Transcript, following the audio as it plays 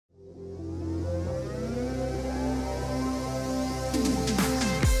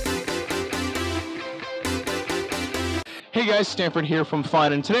Hey guys, Stanford here from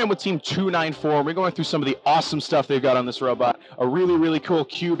Fun, and today I'm with Team 294. We're going through some of the awesome stuff they've got on this robot. A really cool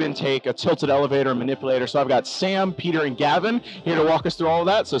cube intake, a tilted elevator, manipulator. So I've got Sam, Peter, and Gavin here to walk us through all of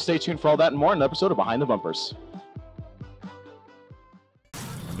that. So stay tuned for all that and more in the episode of Behind the Bumpers.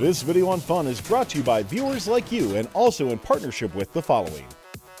 This video on Fun is brought to you by viewers like you and also in partnership with the following.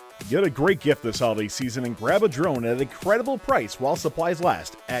 Get a great gift this holiday season and grab a drone at an incredible price while supplies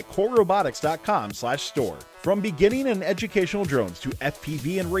last at corerobotics.com/store. From beginning and educational drones to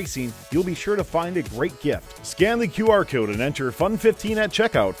FPV and racing, you'll be sure to find a great gift. Scan the QR code and enter FUN15 at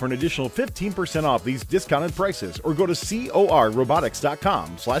checkout for an additional 15% off these discounted prices, or go to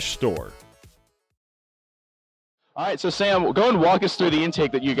corrobotics.com/store. All right, so Sam, go and walk us through the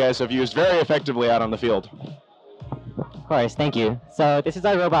intake that you guys have used very effectively out on the field. Of course, thank you. So this is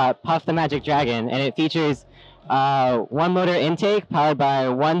our robot, Puff the Magic Dragon, and it features one motor intake powered by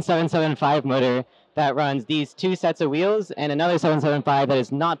one 775 motor that runs these two sets of wheels, and another 775 that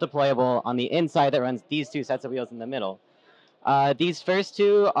is not deployable on the inside that runs these two sets of wheels in the middle. These first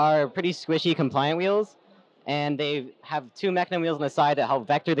two are pretty squishy compliant wheels, and they have two mechanism wheels on the side that help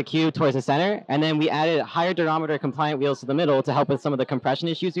vector the cube towards the center. And then we added higher durometer compliant wheels to the middle to help with some of the compression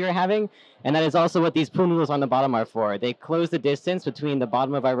issues we were having. And that is also what these pool wheels on the bottom are for. They close the distance between the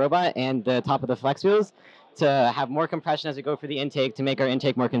bottom of our robot and the top of the flex wheels to have more compression as we go for the intake to make our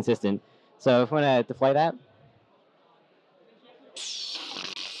intake more consistent. So if we want to deploy that.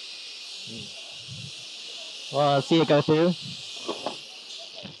 Well, let's see it go through.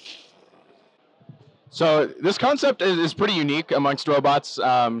 So this concept is pretty unique amongst robots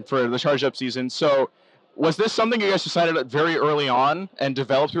for the charge up season. So was this something you guys decided very early on and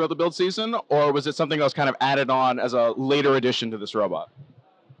developed throughout the build season, or was it something that was kind of added on as a later addition to this robot?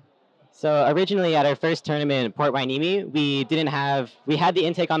 So originally at our first tournament in Port Hueneme, we had the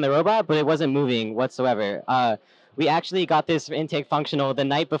intake on the robot, but it wasn't moving whatsoever. We actually got this intake functional the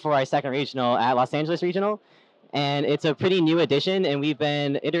night before our second regional at Los Angeles Regional. And it's a pretty new addition, and we've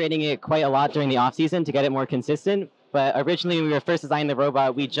been iterating it quite a lot during the off-season to get it more consistent. But originally, when we were first designing the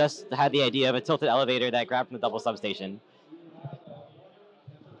robot, we just had the idea of a tilted elevator that grabbed from the double substation.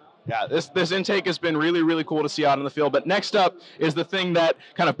 Yeah, this intake has been really cool to see out in the field. But next up is the thing that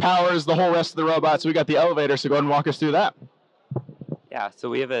kind of powers the whole rest of the robot. So we got the elevator, so go ahead and walk us through that. Yeah, so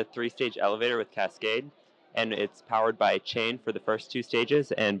we have a 3-stage elevator with Cascade, and it's powered by chain for the first 2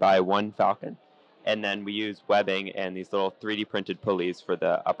 stages and by one Falcon. And then we use webbing and these little 3D printed pulleys for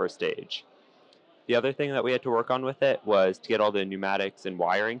the upper stage. The other thing that we had to work on with it was to get all the pneumatics and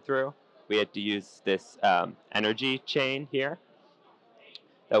wiring through. We had to use this energy chain here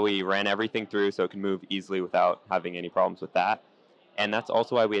that we ran everything through so it can move easily without having any problems with that. And that's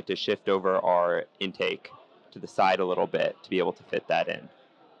also why we had to shift over our intake to the side a little bit to be able to fit that in.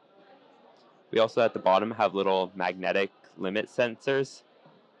 We also at the bottom have little magnetic limit sensors.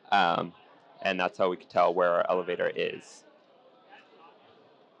 And that's how we can tell where our elevator is.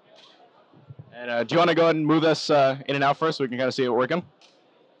 And do you want to go ahead and move us in and out first so we can kind of see it working?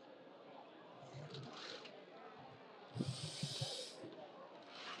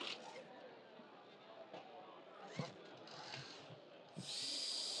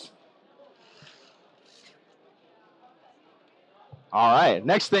 All right,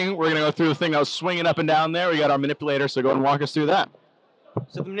 next thing, we're going to go through the thing that was swinging up and down there. We got our manipulator, so go ahead and walk us through that.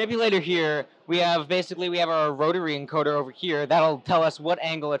 So the manipulator here, we have our rotary encoder over here. That'll tell us what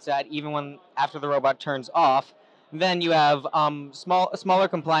angle it's at even after the robot turns off. Then you have smaller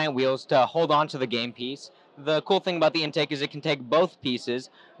compliant wheels to hold on to the game piece. The cool thing about the intake is it can take both pieces.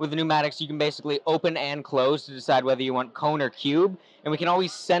 With the pneumatics, you can basically open and close to decide whether you want cone or cube. And we can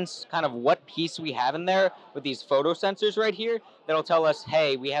always sense kind of what piece we have in there with these photo sensors right here. That'll tell us,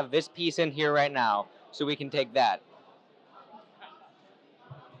 hey, we have this piece in here right now, so we can take that.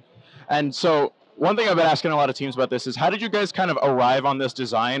 And so one thing I've been asking a lot of teams about this is how did you guys kind of arrive on this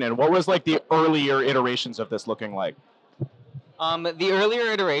design, and what was like the earlier iterations of this looking like? The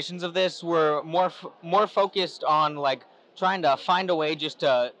earlier iterations of this were more focused on like trying to find a way just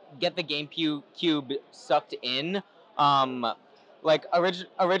to get the game cube sucked in.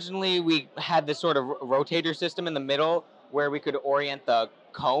 Originally we had this sort of rotator system in the middle where we could orient the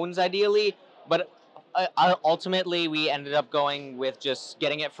cones ideally, but ultimately, we ended up going with just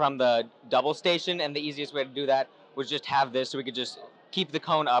getting it from the double station, and the easiest way to do that was just have this so we could just keep the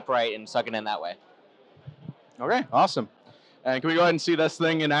cone upright and suck it in that way. Okay, awesome. And can we go ahead and see this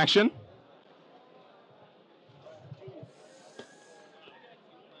thing in action?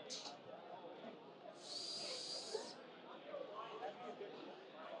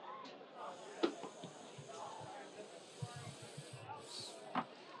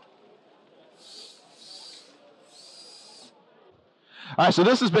 All right, so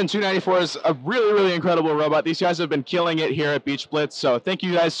this has been 294's a really, really incredible robot. These guys have been killing it here at Beach Blitz. So thank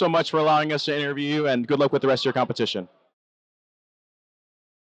you guys so much for allowing us to interview you, and good luck with the rest of your competition.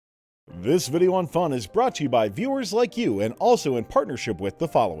 This video on fun is brought to you by viewers like you and also in partnership with the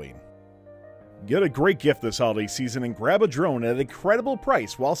following. Get a great gift this holiday season and grab a drone at an incredible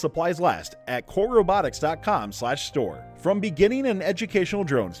price while supplies last at corerobotics.com/store. From beginning and educational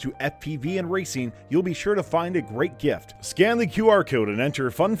drones to FPV and racing, you'll be sure to find a great gift. Scan the QR code and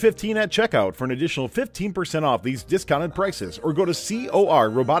enter FUN15 at checkout for an additional 15% off these discounted prices, or go to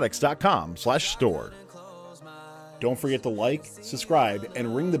corerobotics.com/store. Don't forget to like, subscribe,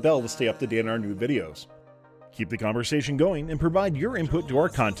 and ring the bell to stay up to date on our new videos. Keep the conversation going and provide your input to our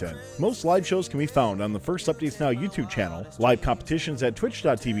content. Most live shows can be found on the First Updates Now YouTube channel, live competitions at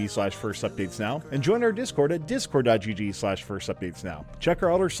twitch.tv/firstupdatesnow, and join our Discord at discord.gg/firstupdatesnow. Check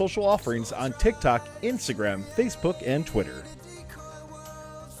our other social offerings on TikTok, Instagram, Facebook, and Twitter.